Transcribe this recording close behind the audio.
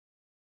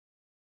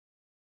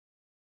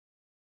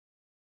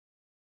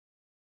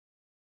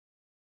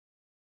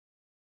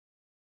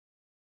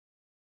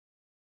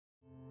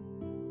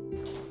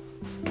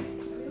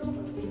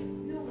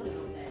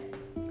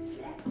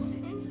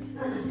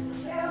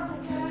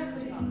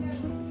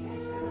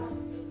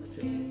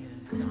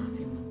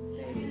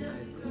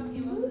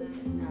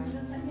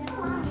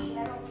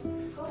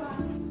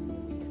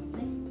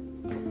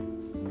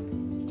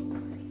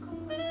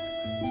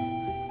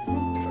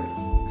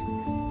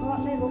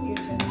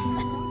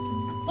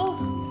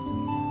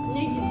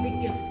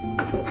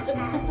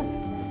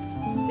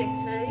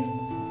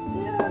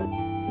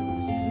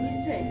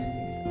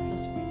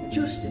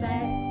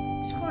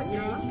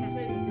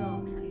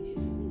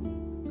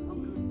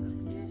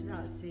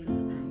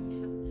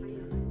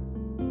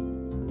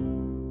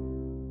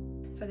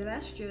the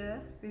last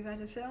year we've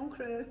had a film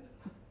crew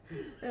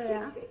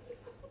there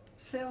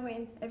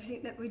filming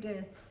everything that we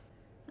do.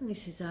 And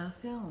this is our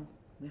film.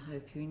 We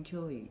hope you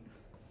enjoy it.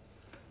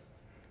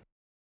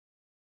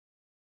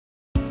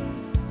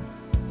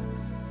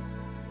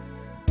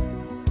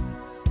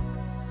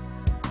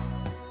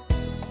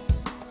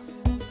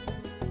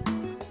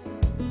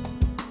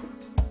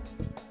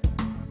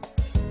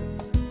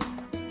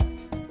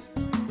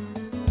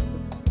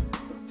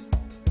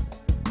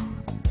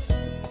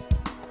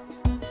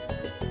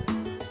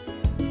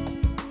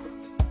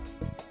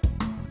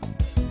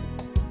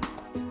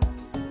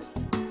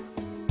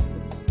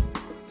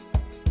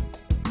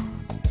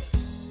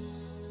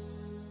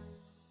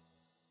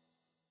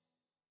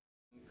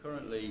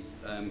 Currently,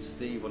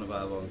 Steve, one of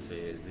our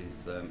volunteers,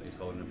 is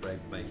holding a bread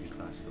making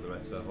class for the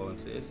rest of our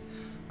volunteers.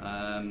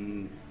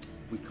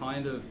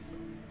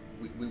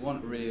 We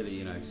want really,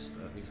 you know, just,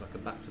 it's like a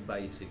back to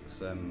basics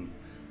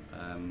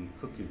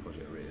cooking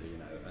project really, you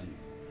know, and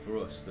for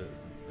us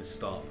the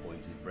start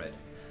point is bread.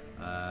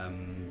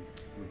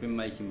 We've been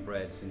making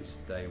bread since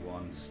day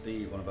one.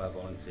 Steve, one of our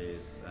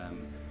volunteers,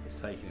 is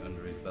taking it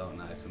under his belt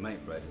now to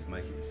make bread. He's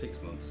making it for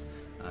 6 months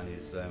and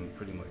is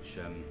pretty much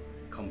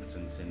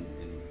competent in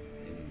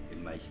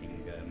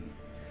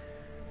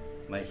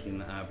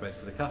making our bread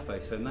for the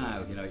cafe. So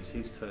now, you know, it's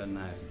his turn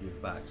now to give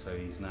back. So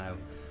he's now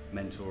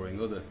mentoring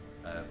other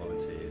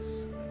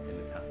volunteers in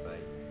the cafe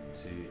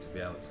to be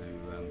able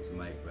to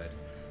make bread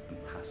and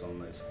pass on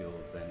those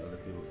skills. Then other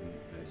people can,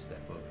 you know,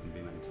 step up and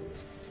be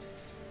mentors.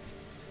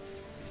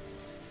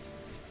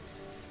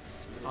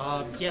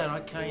 Yeah, I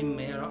came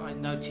here, I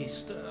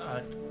noticed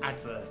an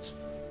advert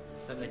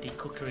that they did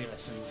cookery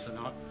lessons, and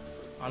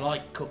I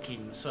like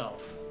cooking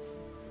myself.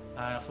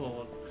 I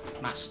thought,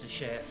 Master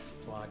Chef,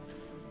 like,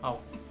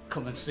 I'll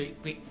come and see,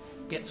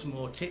 get some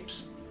more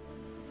tips.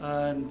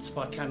 And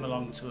so I came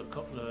along to a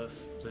couple of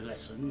the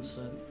lessons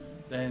and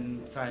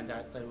then found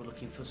out they were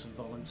looking for some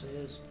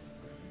volunteers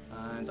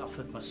and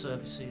offered my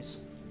services.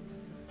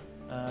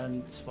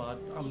 And so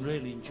I'm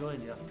really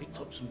enjoying it. I've picked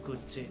up some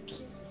good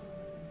tips.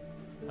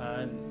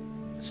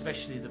 And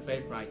especially the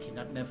bread making.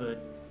 I'd never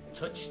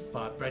touched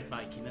by bread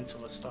making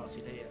until I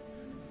started here.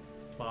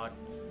 But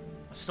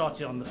I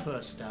started on the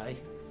first day,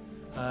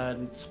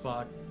 and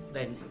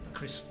then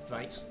Chris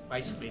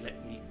basically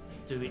let me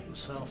do it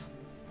myself.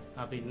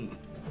 I've been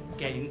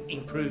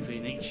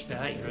improving each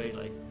day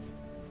really.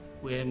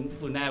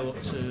 We're now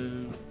up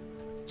to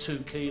 2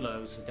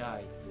 kilos a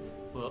day,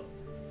 but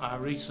our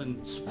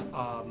recent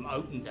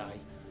open day,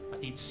 I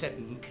did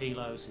 7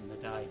 kilos in the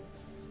day.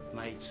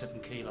 Made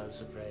 7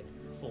 kilos of bread,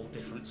 all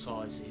different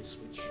sizes,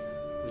 which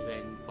we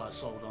then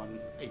sold on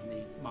in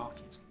the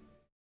market.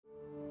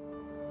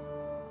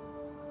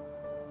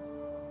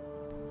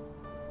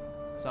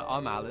 So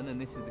I'm Alan, and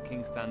this is the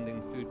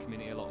Kingstanding Food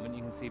Community allotment.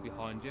 You can see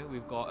behind you,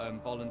 we've got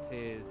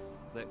volunteers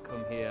that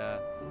come here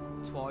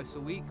twice a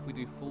week. We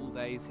do full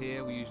days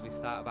here. We usually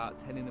start about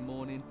 10 in the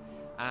morning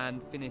and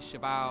finish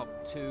about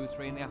 2,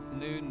 3 in the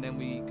afternoon, and then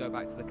we go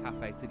back to the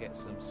cafe to get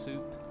some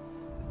soup.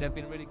 They've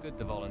been really good,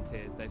 the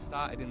volunteers. They've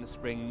started in the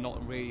spring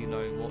not really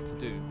knowing what to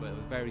do, but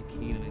were very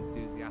keen and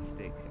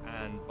enthusiastic,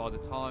 and by the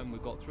time we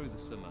got through the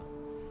summer,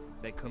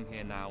 they come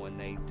here now and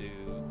they do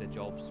their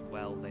jobs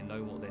well. They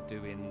know what they're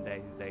doing,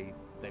 they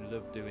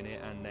love doing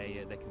it, and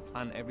they can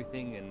plan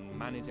everything and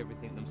manage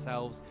everything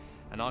themselves.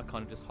 And I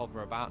kind of just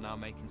hover about now,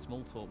 making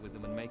small talk with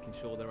them and making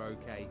sure they're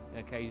okay,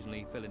 and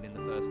occasionally filling in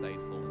the first aid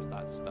forms.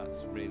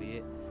 That's really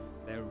it.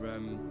 They're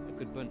a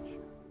good bunch.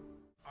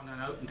 On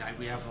an open day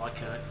we have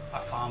like a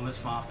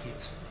farmer's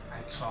market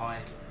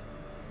outside.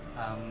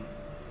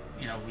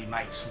 You know, we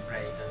make some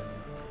bread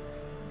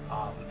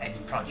and any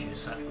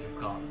produce that we've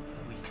got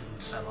that we can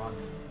sell on.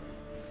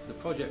 The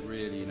project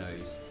really, you know,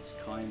 is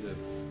kind of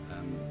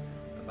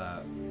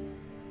about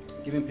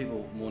giving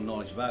people more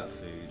knowledge about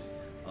food,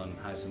 on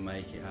how to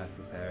make it, how to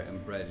prepare it,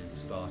 and bread is a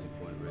starting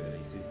point really.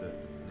 It is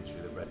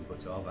literally the bread and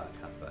butter of our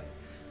cafe,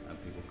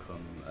 and people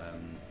come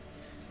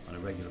on a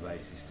regular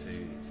basis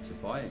to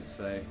buy it.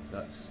 So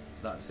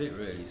that's it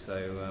really.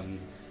 So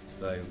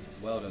so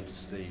well done to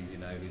Steve, you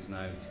know, who's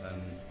now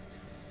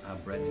our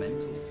bread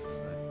mentor.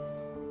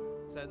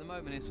 So at the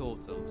moment it's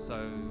autumn,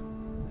 so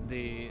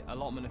the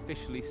allotment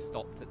officially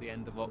stopped at the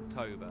end of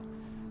October,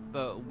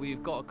 but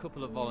we've got a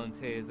couple of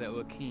volunteers that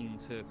were keen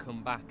to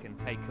come back and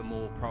take a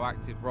more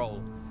proactive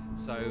role.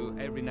 So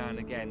every now and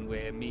again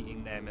we're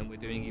meeting them, and we're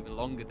doing even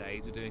longer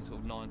days. We're doing sort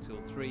of 9 till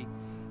 3.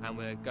 And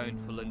we're going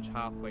for lunch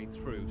halfway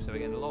through. So we're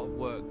getting a lot of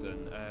work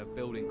done,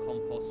 building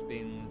compost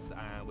bins,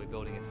 we're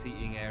building a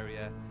seating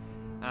area,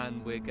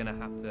 and we're going to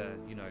have to,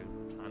 you know,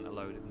 plant a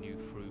load of new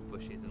fruit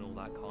bushes and all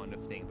that kind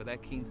of thing. But they're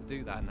keen to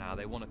do that now.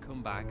 They want to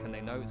come back, and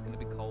they know it's going to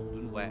be cold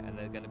and wet, and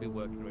they're going to be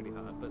working really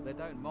hard, but they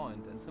don't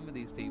mind. And some of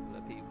these people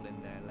are people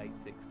in their late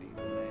 60s,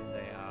 and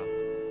they are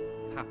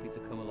happy to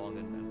come along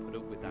and put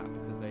up with that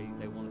because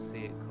they want to see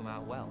it come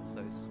out well. So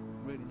it's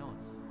really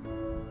nice.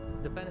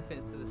 The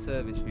benefits to the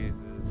service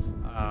users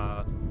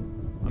are,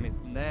 I mean,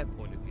 from their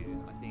point of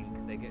view, I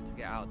think they get to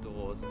get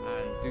outdoors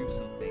and do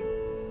something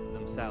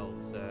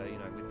themselves, you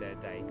know, with their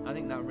day. I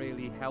think that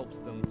really helps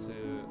them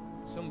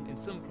in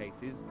some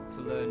cases,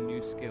 to learn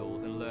new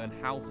skills and learn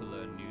how to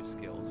learn new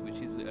skills,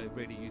 which is a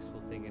really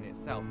useful thing in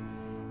itself.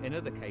 In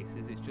other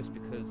cases, it's just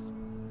because,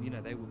 you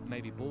know, they were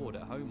maybe bored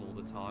at home all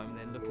the time,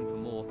 they're looking for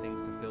more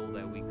things to fill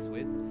their weeks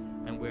with,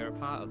 and we're a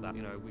part of that.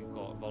 You know, we've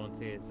got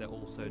volunteers that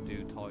also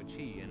do Tai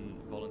Chi, and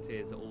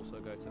volunteers that also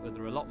go to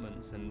other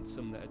allotments, and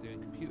some that are doing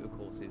computer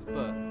courses,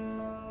 but,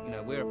 you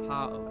know, we're a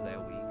part of their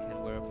week,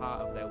 and we're a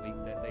part of their week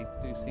that they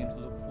do seem to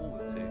look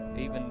forward to.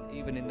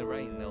 Even in the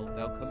rain,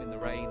 they'll come in the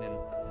rain, and,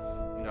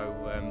 you know,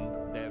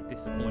 they're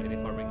disappointed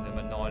if I ring them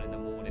at 9 in the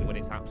morning when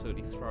it's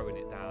absolutely throwing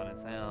it down, and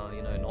say, oh,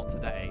 you know, not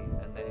today,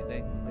 and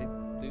they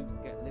do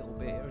get a little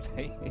bit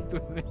irritated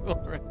with me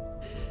for it,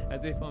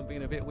 as if I'm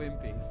being a bit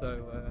wimpy.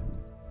 So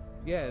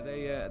yeah,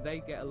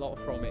 they get a lot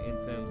from it in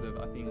terms of,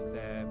 I think,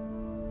 their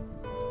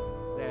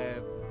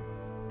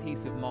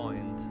peace of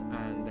mind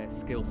and their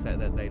skill set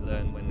that they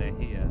learn when they're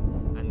here,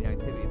 and the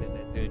activity that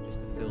they're doing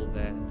just to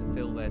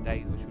fill their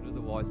days, which would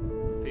otherwise,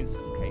 in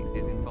some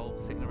cases, involve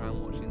sitting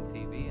around watching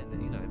TV.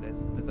 And, you know,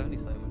 there's only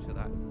so much of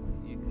that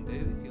you can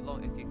do.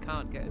 If you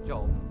can't get a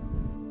job,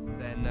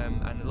 then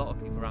and a lot of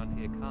people around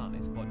here can't,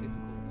 it's quite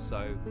difficult.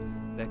 So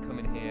they're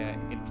coming here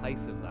in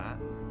place of that,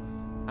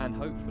 and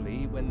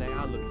hopefully when they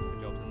are looking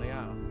for jobs, and they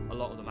are, a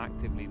lot of them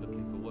actively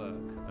looking for work,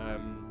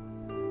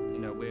 you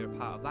know, we're a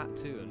part of that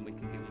too, and we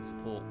can give them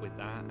support with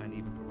that, and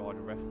even provide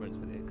a reference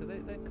with it, because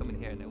they're coming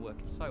here and they're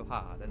working so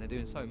hard and they're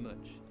doing so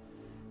much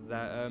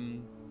that,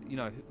 you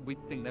know, we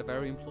think they're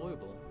very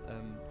employable,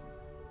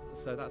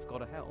 so that's got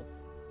to help.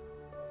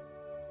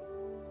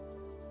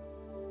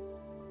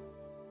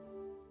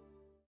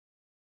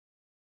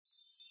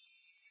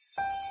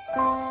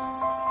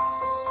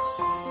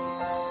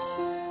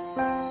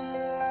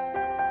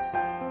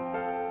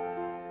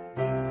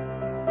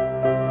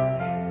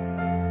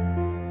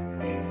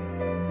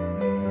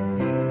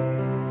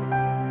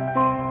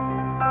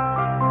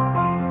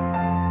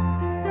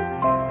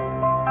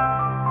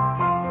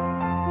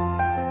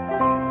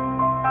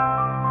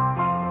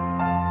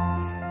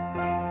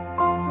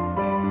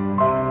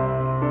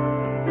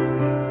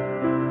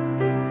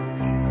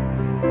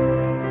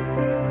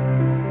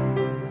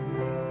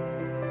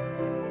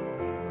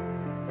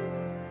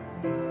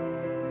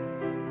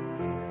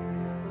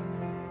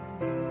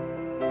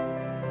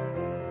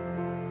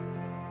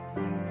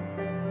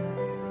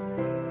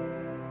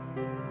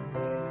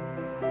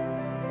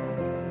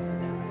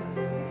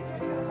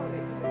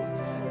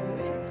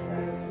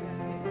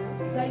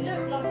 They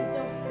look like a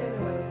dog's dinner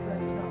when you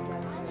first start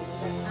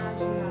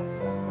making them,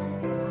 but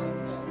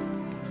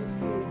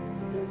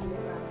as you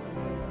have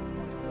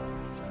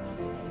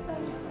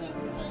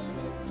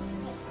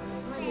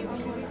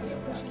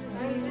just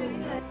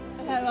losing it.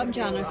 Hello, I'm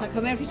Janice. I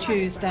come every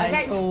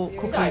Tuesday for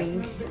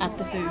cooking at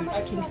the food,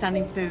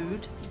 Kingstanding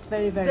Food. It's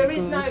very, very good.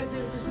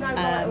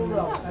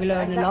 We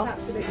learn a lot,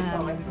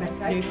 we've met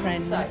new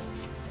friends.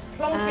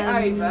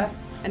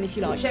 And if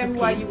you like cooking,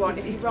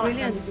 it's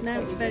brilliant.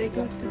 No, it's very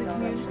good for the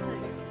community.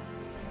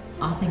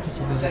 I think it's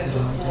a really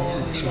good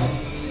idea,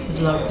 actually. There's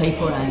a lot of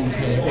people around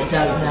here that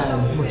don't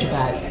know much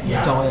about the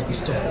diet and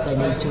stuff that they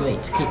need to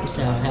eat to keep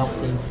yourself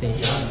healthy and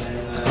fit.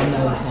 I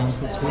know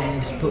examples, to be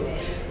honest, but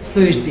the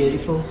food's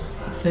beautiful.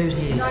 The food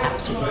here is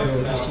absolutely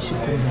gorgeous. You should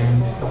come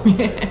down.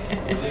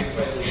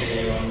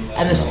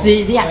 And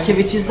the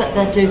activities that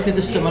they do through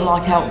the summer,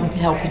 like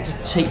helping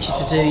to teach you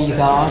to do your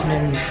garden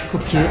and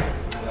cook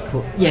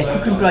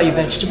and grow your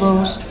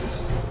vegetables.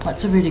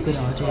 That's a really good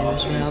idea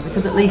as well,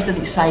 because at least then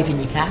it's saving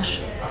you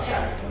cash.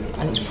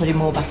 And it's putting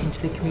more back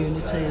into the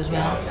community as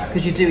well,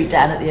 because you do it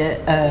down at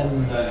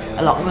the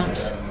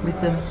allotments with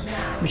them,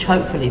 which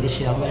hopefully this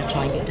year I'm going to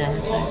try and get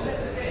down to.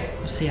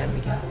 We'll see how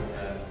we go.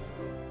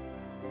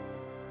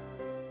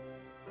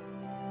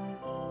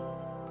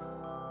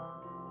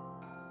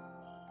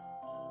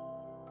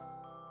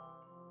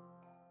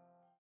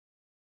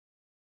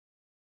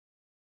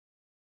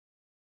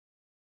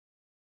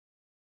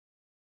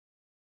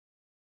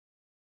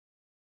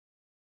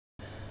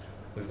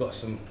 We've got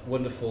some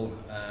wonderful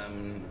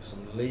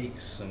some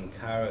leeks, some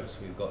carrots,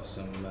 we've got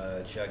some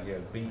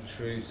Chiaggio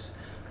beetroot,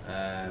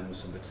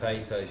 some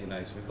potatoes, you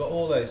know, so we've got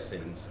all those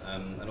things,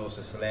 and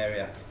also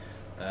celeriac.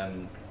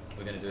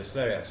 We're going to do a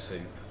celeriac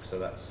soup, so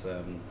that's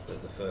the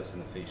first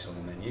thing that features on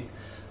the menu,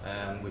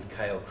 with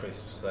kale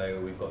crisps. So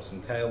we've got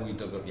some kale we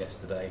dug up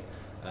yesterday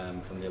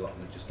from the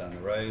allotment just down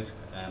the road,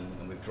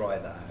 and we've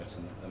dried that out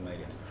and made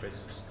it into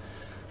crisps.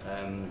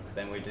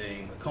 Then we're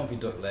doing a confit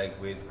duck leg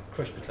with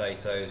crushed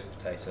potatoes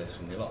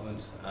from the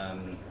allotment,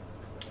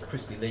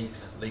 crispy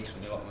leeks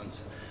from the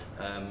allotment,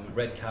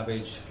 red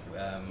cabbage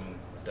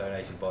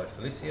donated by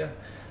Felicia,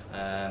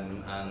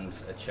 and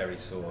a cherry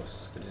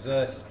sauce. For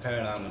dessert, it's pear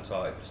and almond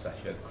tart,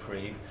 pistachio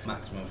cream,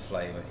 maximum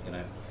flavour. You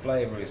know,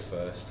 flavour is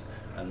first,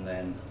 and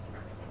then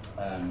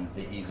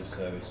the ease of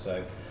service.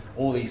 So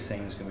all these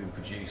things can be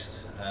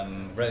produced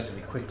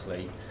relatively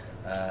quickly.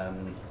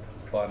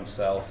 By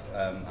himself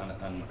and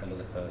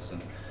another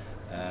person,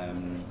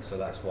 so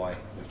that's why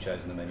we've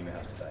chosen the menu we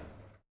have today.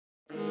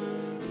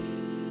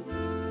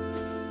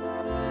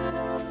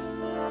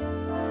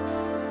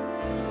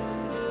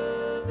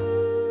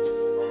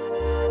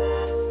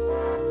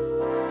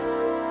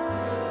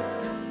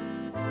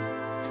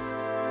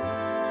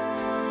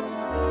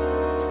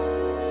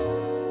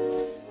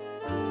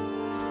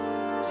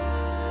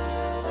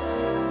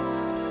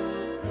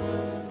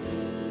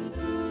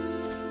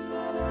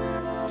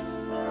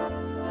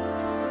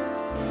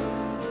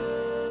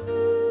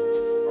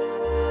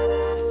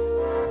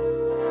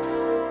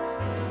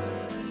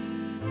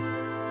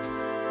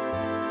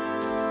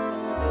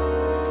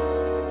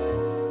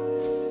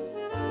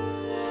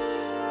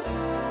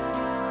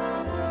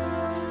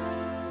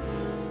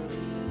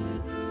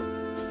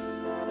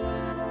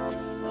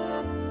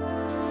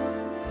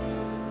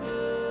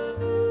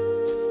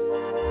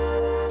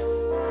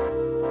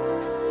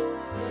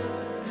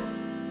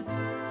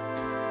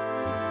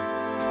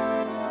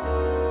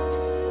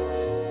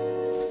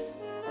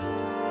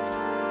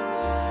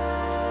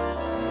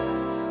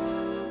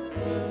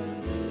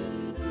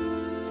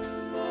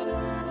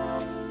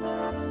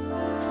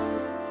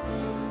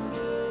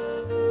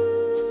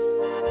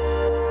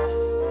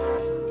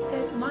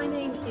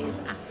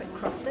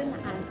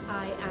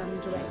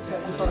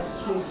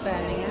 Foods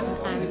Birmingham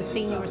and the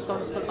Senior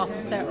Responsible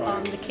Officer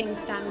on the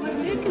Kingstanding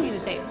Food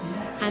Community.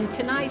 And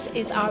tonight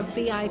is our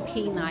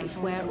VIP night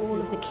where all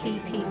of the key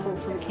people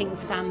from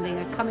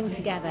Kingstanding are coming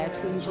together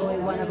to enjoy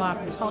one of our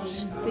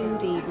posh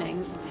food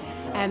evenings.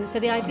 So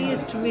the idea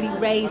is to really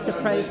raise the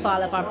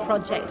profile of our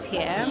project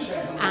here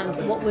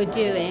and what we're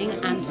doing,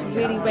 and to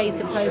really raise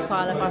the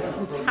profile of our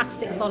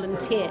fantastic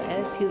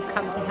volunteers who've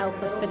come to help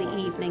us for the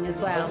evening as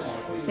well.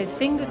 So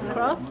fingers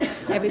crossed,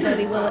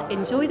 everybody will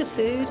enjoy the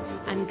food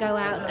and go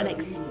out and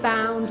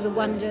expound the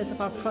wonders of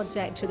our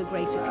project to the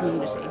greater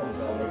community.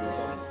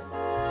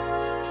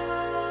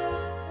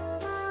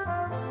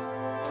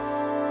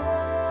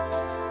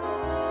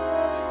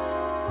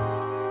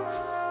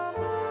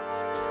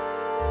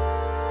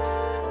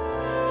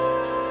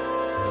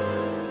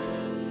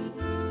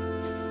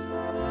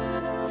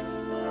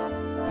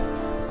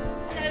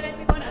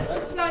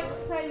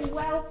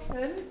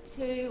 Welcome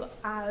to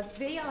our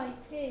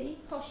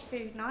VIP Posh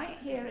Food Night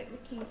here at the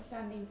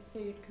Kingstanding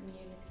Food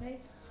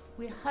Community.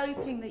 We're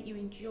hoping that you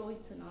enjoy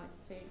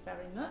tonight's food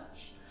very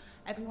much.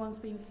 Everyone's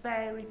been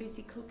very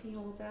busy cooking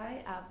all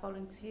day. Our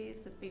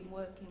volunteers have been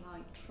working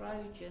like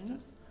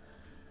Trojans,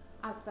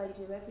 as they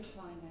do every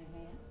time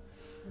they're here.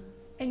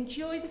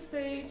 Enjoy the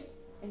food,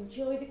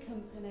 enjoy the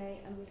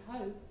company, and we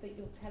hope that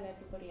you'll tell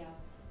everybody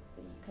else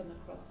that you come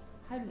across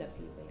how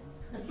lovely we are.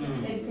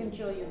 Let's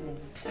enjoy your meal.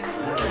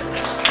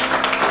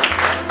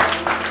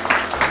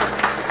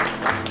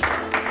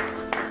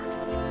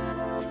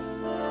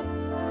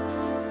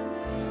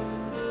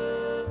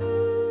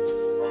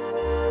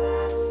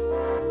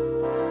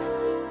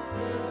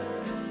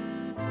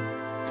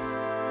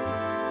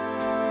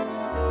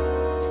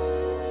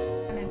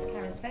 My name's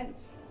Karen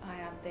Spence. I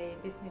am the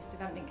Business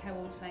Development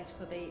Coordinator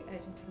for the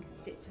Urgington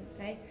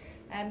constituency.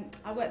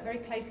 I work very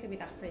closely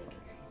with Afric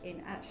in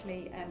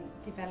actually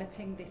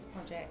developing this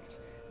project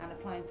and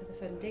applying for the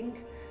funding.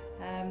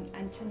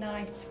 And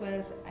tonight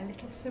was a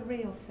little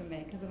surreal for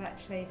me because I've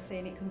actually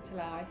seen it come to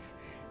life,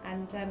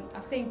 and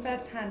I've seen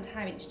firsthand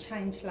how it's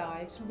changed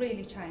lives,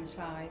 really changed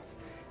lives.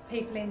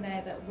 People in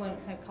there that weren't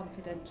so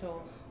confident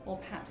or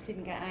perhaps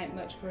didn't get out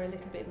much, were a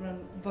little bit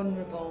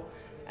vulnerable,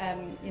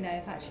 you know,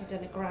 have actually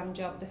done a grand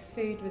job. The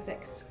food was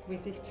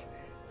exquisite,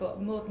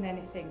 but more than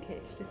anything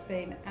it's just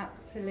been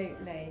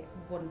absolutely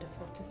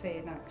wonderful to see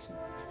in action.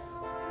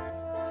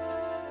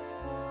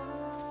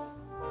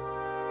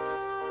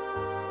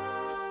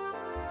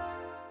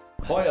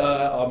 Hi,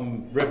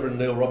 I'm Reverend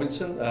Neil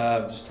Robinson.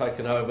 Just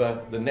taken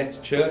over the Nets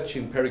Church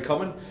in Perry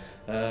Common.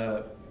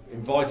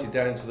 Invited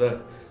down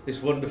to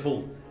this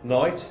wonderful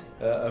night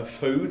of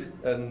food,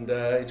 and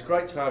it's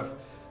great to have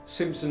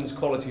Simpsons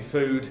quality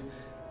food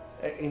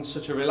in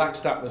such a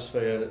relaxed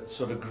atmosphere at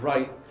sort of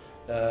great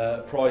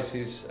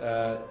prices.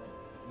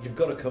 You've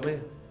got to come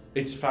here.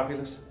 It's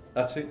fabulous.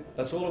 That's it.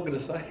 That's all I'm going to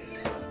say.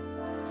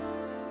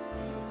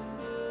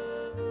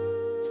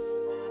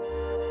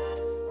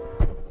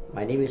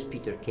 My name is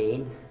Peter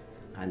Kane,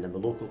 and I'm a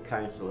local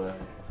councillor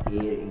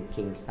here in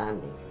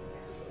Kingstanding.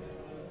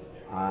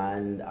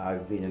 And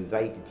I've been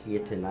invited here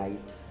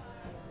tonight,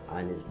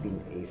 and it's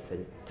been a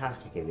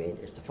fantastic event.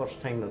 It's the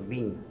first time I've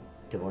been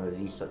to one of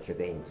these such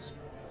events.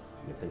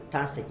 A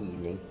fantastic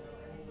evening.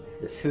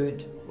 The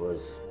food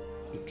was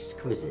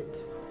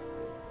exquisite.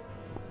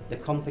 The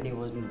company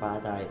wasn't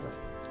bad either.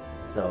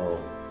 So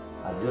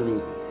I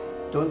really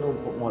don't know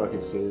what more I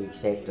can say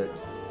except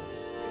that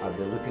I'll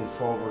be looking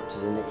forward to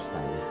the next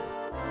time.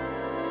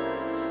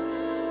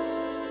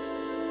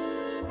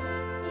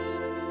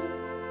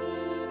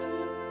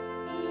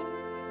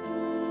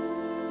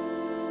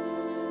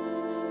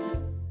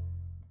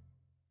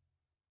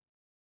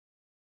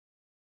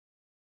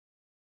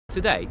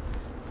 Today,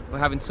 we're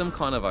having some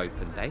kind of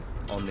open day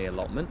on the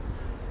allotment.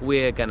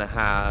 We're going to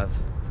have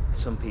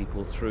some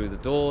people through the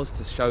doors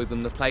to show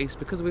them the place,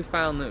 because we've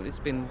found that it's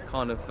been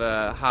kind of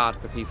hard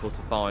for people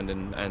to find,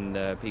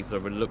 and people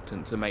are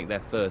reluctant to make their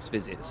first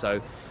visit,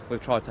 so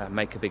we've tried to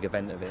make a big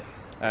event of it.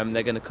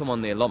 They're going to come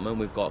on the allotment.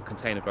 We've got a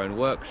container grown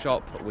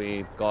workshop,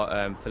 we've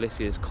got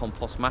Felicia's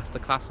compost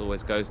masterclass,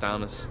 always goes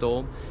down a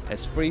storm.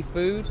 There's free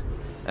food,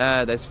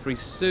 there's free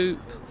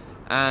soup,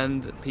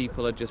 and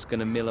people are just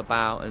going to mill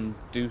about and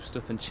do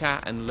stuff and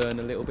chat and learn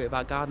a little bit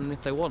about gardening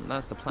if they want.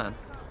 That's the plan.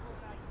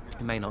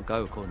 It may not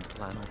go according to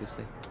plan,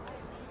 obviously.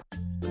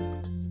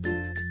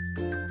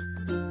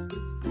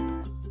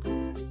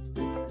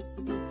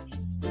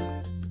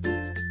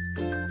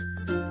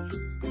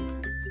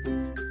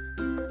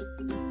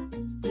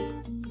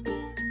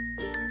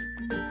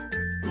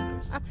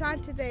 I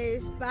planted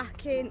these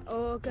back in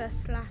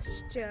August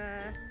last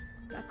year.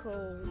 They're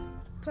called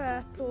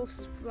purple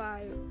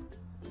sprout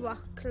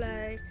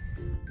broccoli.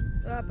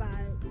 They're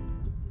about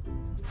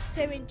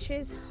 2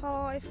 inches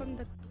high from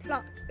the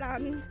plot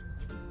land.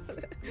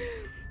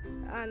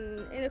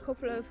 And in a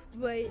couple of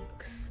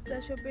weeks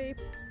they should be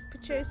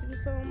producing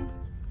some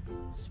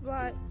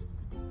sprout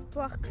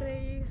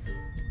broccolis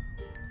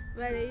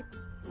ready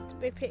to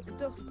be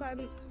picked up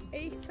and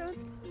eaten.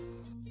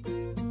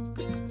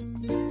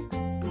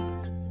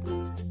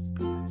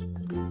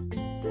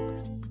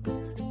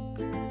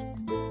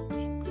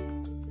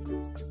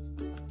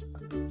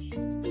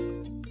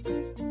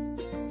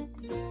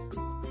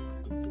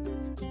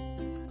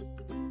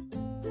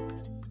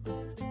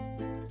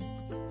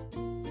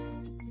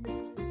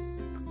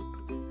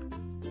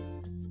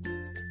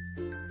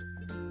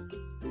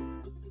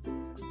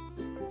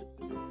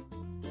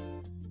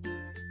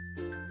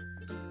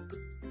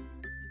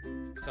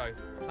 So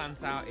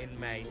plant out in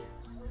May,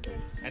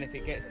 and if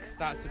it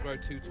starts to grow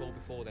too tall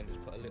before then,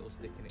 just put a little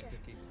stick in it to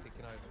keep it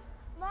ticking over.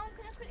 Mom,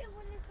 can I put your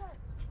one this one?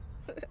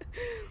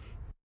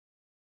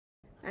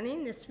 And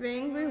in the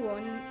spring we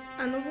won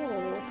an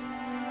award.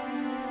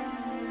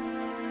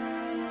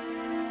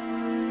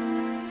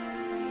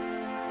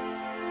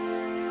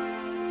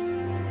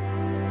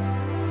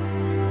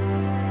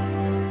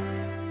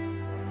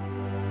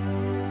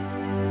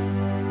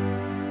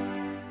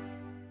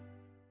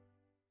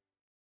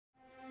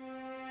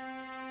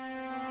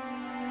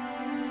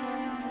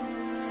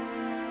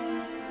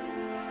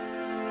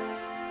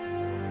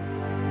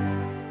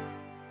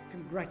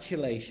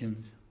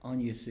 Congratulations on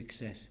your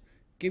success.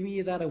 Giving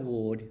you that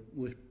award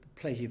was a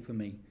pleasure for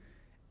me.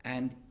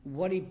 And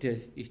what it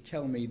does is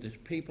tell me there's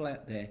people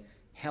out there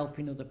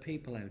helping other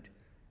people out.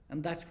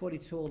 And that's what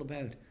it's all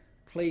about.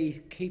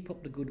 Please keep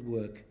up the good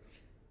work.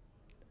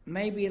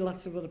 Maybe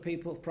lots of other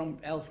people from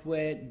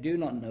elsewhere do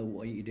not know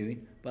what you're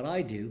doing, but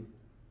I do.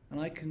 And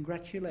I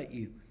congratulate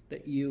you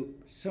that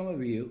some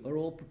of you are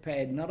all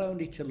prepared not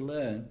only to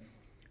learn,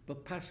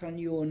 but pass on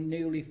your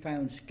newly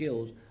found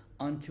skills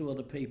onto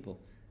other people.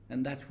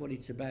 And that's what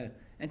it's about.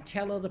 And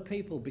tell other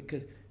people,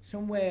 because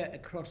somewhere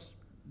across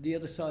the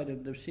other side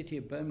of the city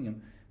of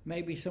Birmingham,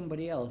 maybe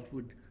somebody else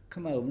would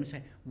come over and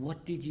say,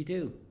 what did you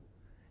do?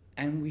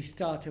 And we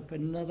start up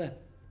another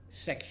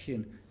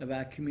section of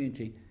our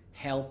community,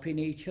 helping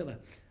each other.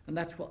 And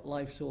that's what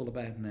life's all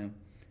about now,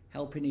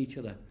 helping each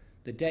other.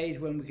 The days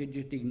when we could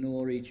just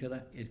ignore each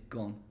other is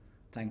gone,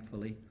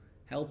 thankfully.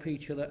 Help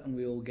each other and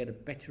we all get a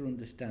better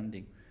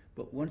understanding.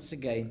 But once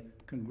again,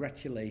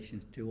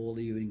 congratulations to all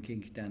of you in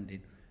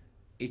Kingstanding.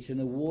 It's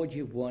an award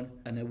you've won,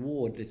 an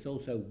award that's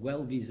also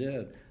well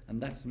deserved, and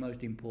that's the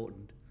most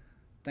important.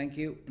 Thank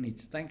you, and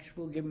it's thanks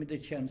for giving me the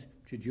chance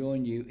to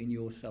join you in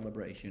your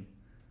celebration.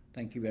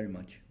 Thank you very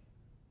much.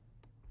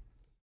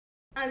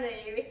 And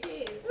there it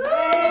is.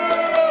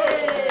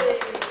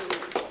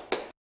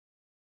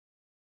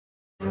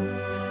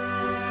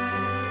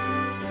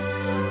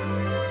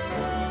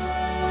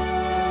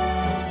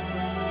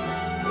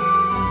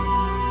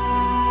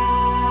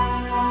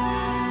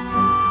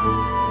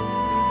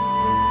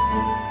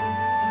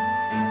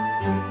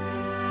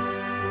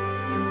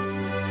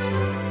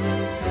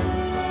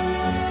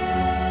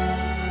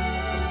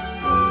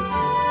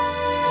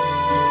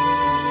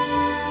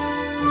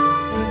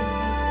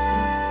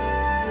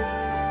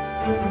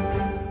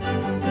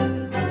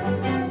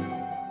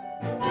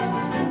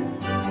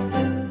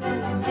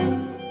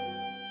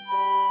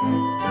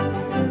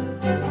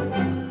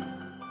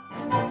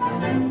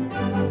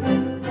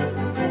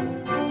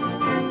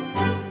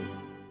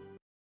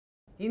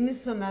 In the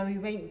summer we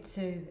went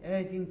to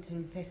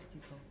Erdington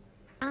Festival.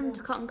 And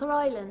Cottongall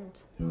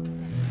Island. You'll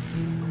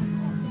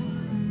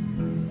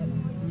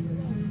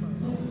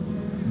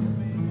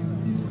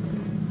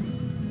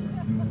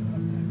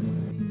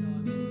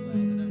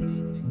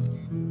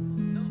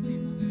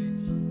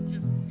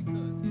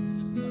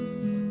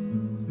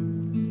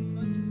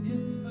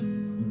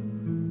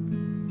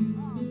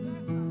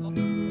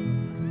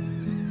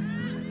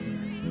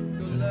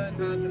learn how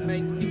to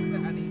make pizza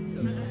and eat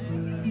some.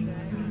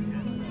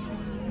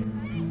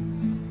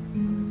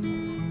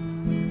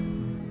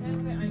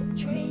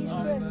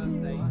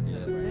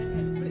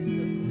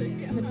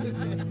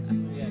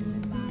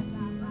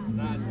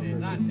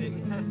 That's it.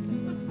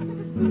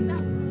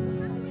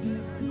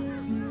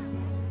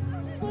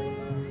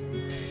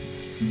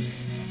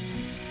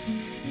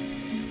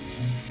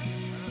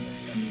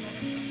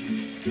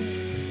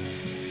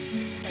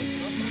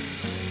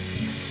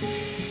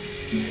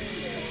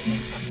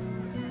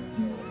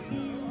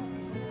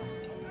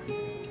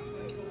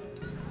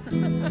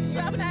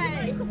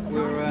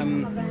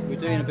 We're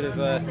doing a bit of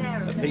a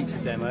pizza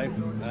demo.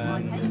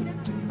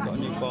 Got a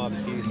new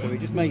barbecue, so we're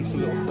just making some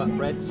little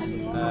flatbreads.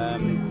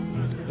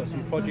 We've got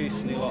some produce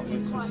in the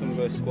allotment, some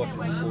sunburst squash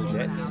and some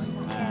courgettes,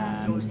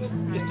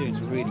 and just doing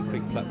some really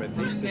quick flatbread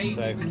pizzas.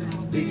 So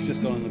these have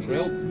just gone on the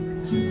grill.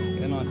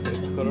 Get a nice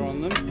bit of colour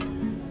on them.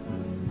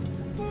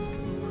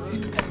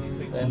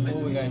 Then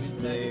all we're going to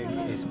do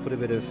is put a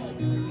bit of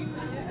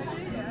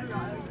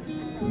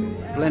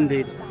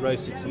blended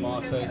roasted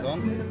tomatoes on.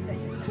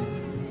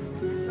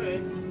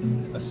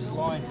 A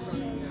slice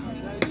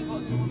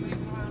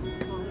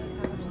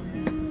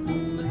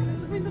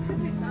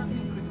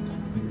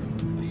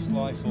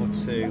or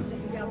two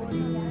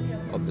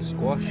of the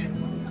squash,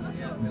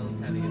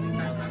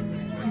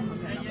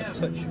 a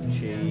touch of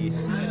cheese,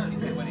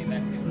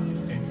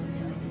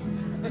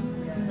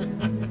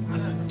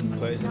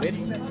 close the lid.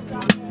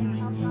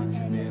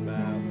 Should be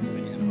about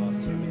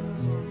 1.5 to 2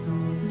 minutes.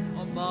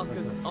 I'm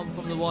Marcus, I'm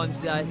from the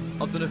YMCA.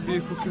 I've done a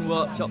few cooking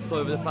workshops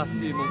over the past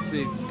few months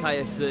with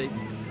KFC.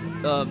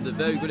 They're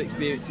very good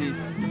experiences,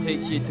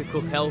 teach you to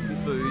cook healthy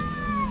foods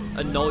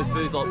and nice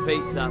foods like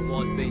pizza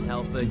while being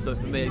healthy. So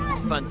for me,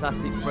 it's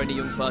fantastic for any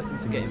young person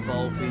to get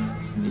involved with.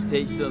 It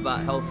teaches them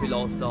about healthy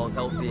lifestyles,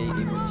 healthy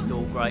eating, which is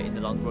all great in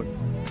the long run.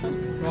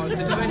 Right, so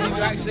do any of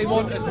you actually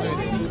want a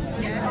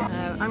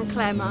smoothie? I'm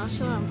Claire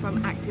Marshall, I'm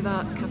from Active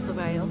Arts Castle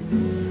Vale,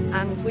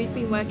 and we've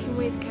been working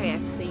with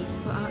KFC to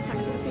put arts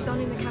activities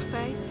on in the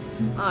cafe.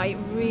 I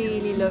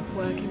really love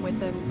working with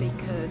them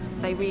because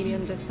they really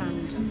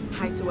understand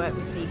how to work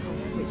with people,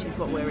 which is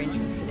what we're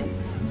interested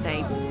in.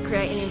 They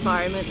create an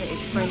environment that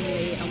is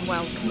friendly and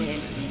welcoming.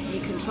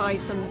 You can try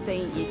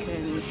something, you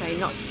can say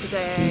not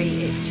today,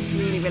 it's just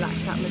really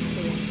relaxed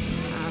atmosphere.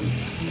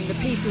 And the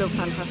people are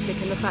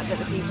fantastic, and the fact that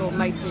the people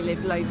mostly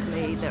live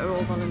locally, that are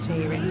all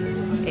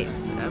volunteering,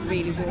 it's a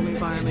really warm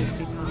environment to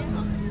be part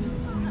of.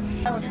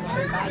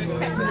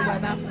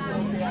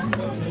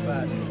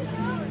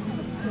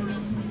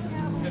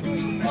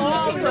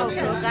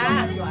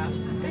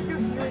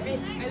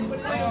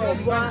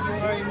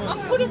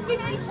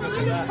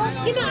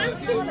 You're not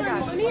asking for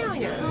money, are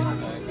you?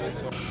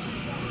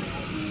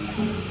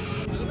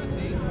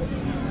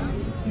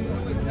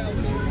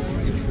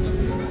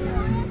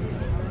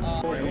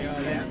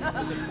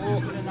 There's a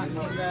fork and a napkin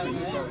down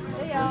there.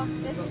 They are.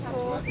 There's a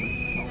fork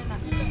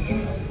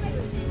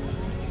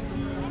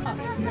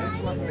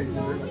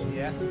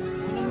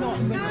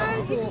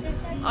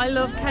I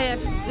love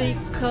KFC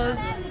because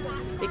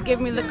it gave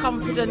me the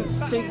confidence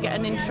to get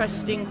an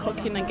interest in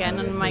cooking again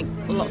and make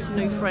lots of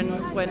new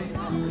friends when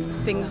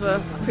things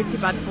were pretty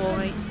bad for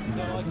me.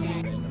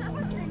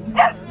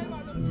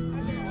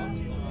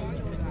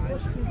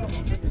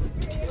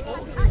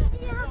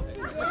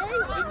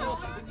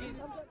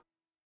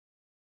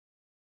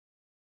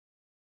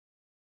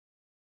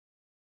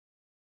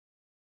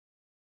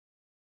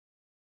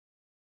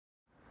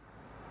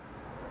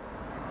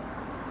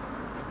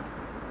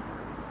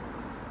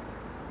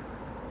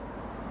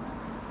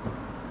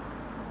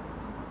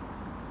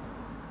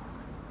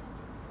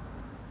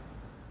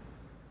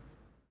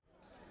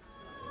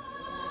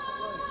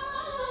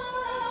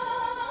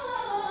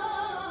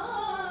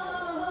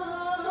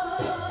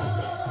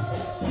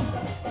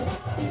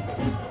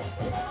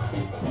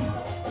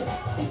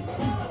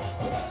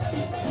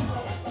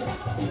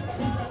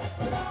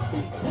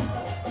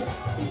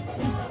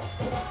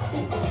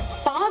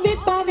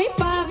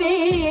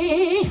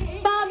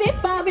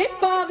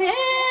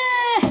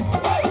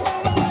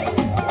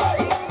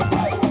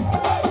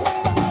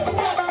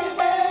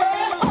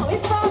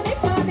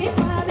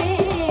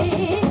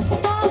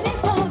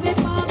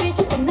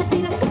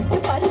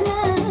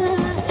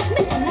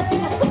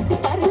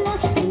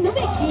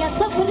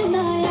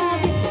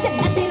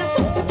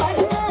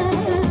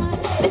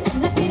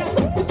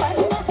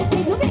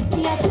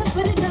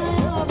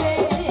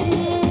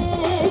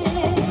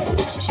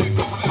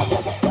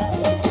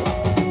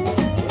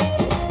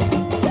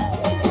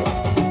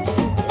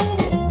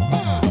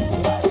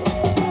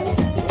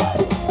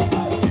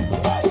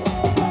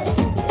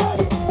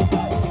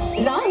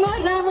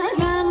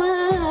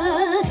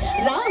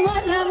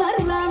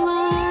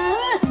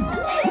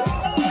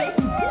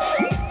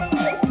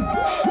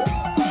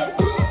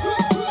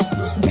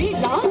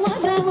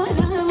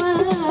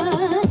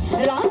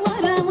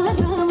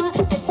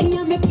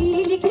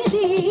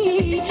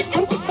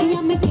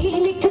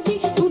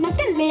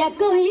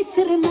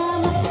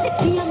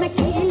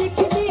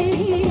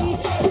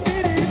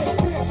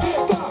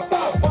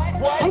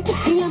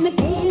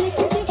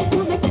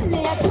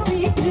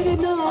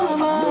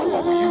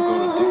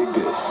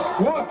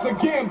 Once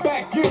again,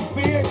 back is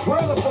the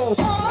incredible.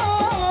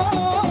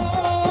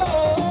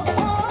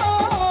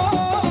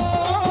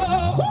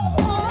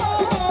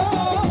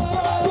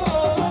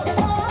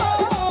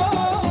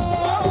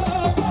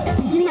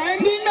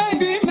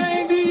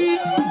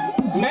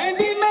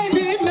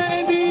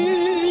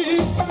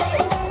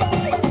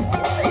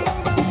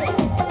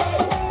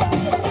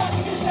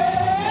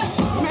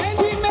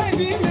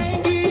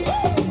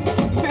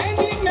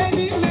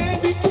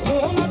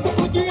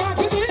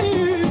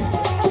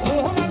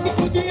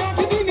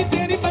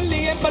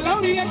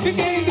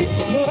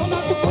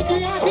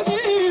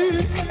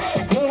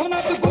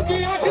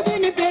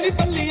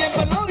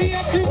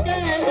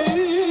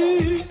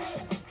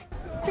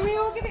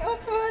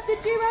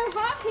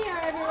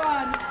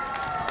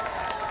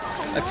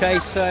 Okay,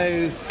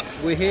 so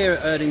we're here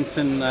at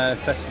Erdington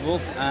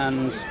Festival,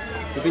 and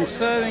we've been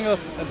serving up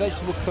a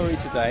vegetable curry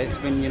today. It's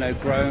been,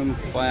 grown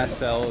by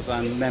ourselves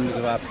and members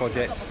of our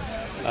project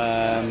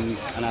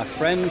and our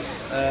friends.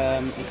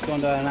 It's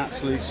gone down an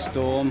absolute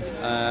storm.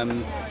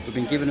 We've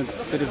been given a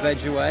bit of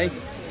veg away,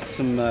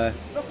 some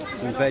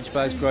veg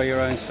bags, grow your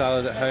own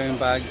salad at home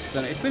bags,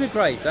 and it's been a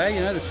great day.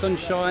 The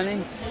sun's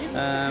shining.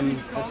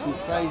 There's some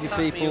crazy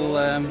people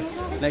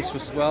next to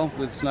us as well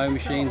with snow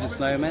machines and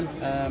snowmen.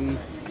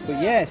 But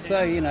yeah,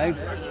 so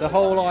the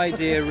whole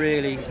idea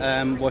really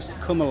was to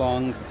come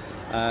along,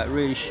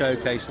 really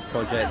showcase the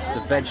projects,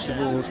 the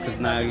vegetables, because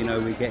now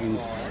we're getting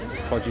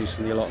produce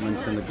from the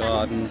allotments and the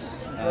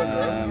gardens,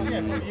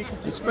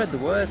 to spread the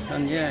word,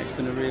 and yeah, it's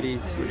been a really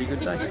good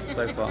day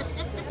so far.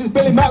 This is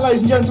Billy Matt, ladies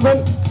and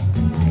gentlemen.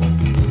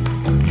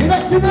 Good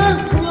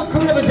afternoon.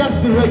 Come and have a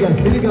dance to the reggae.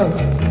 Here we go.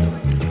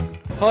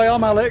 Hi,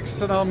 I'm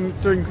Alex, and I'm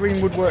doing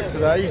green woodwork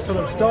today, sort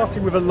of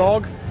starting with a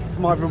log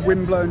from either a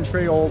windblown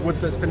tree or wood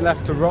that's been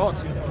left to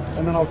rot,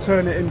 and then I'll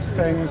turn it into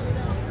things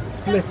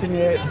splitting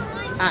it,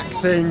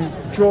 axing,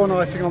 draw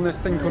knifing on this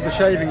thing called the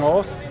shaving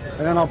horse,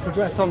 and then I'll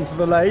progress onto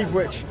the lathe,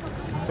 which,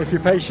 if you're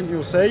patient,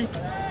 you'll see.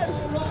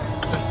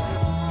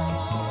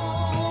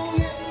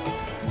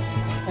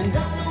 And I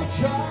don't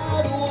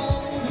try to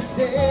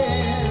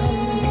understand.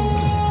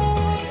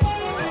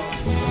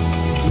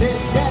 Let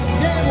that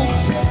devil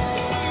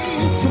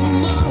take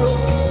tomorrow.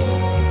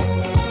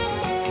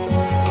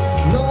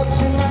 Lord,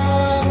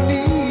 tonight I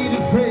need a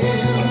friend.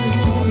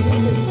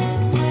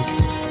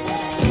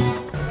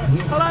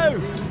 Hello,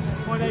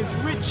 my name's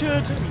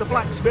Richard the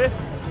blacksmith,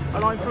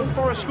 and I'm from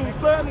Forest Schools,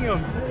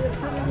 Birmingham.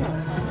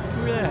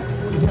 Yeah.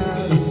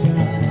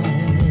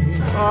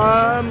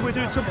 We're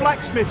doing some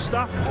blacksmith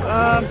stuff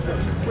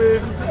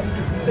with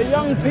the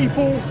young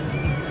people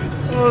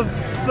of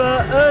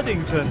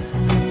Erdington.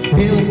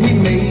 Will we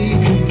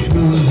make it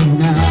through the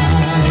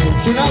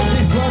night? You know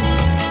this one?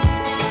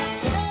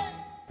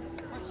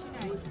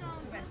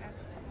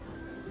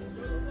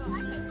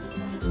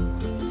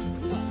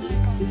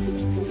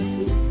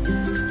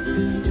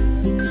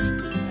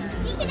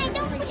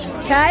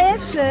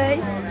 KFC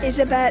is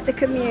about the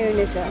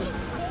community.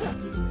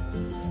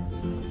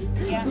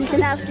 You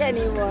can ask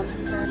anyone.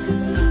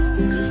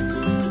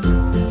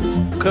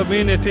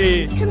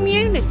 Community.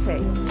 Community.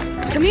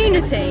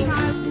 Community.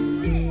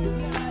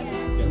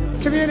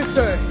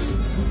 Community.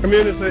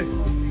 Community.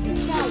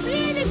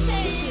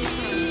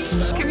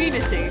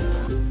 Community.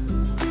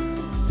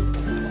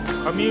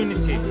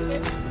 Community.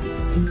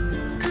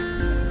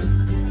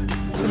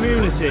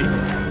 Community.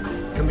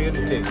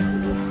 Community.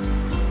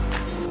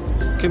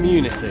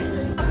 Community.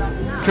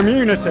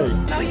 Community.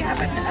 No, you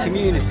haven't.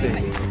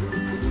 Community.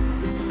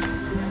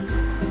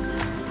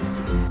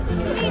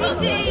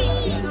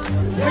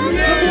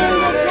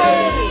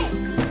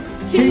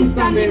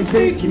 Kingstanding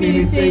Food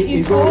Community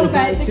is all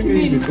about the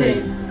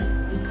community.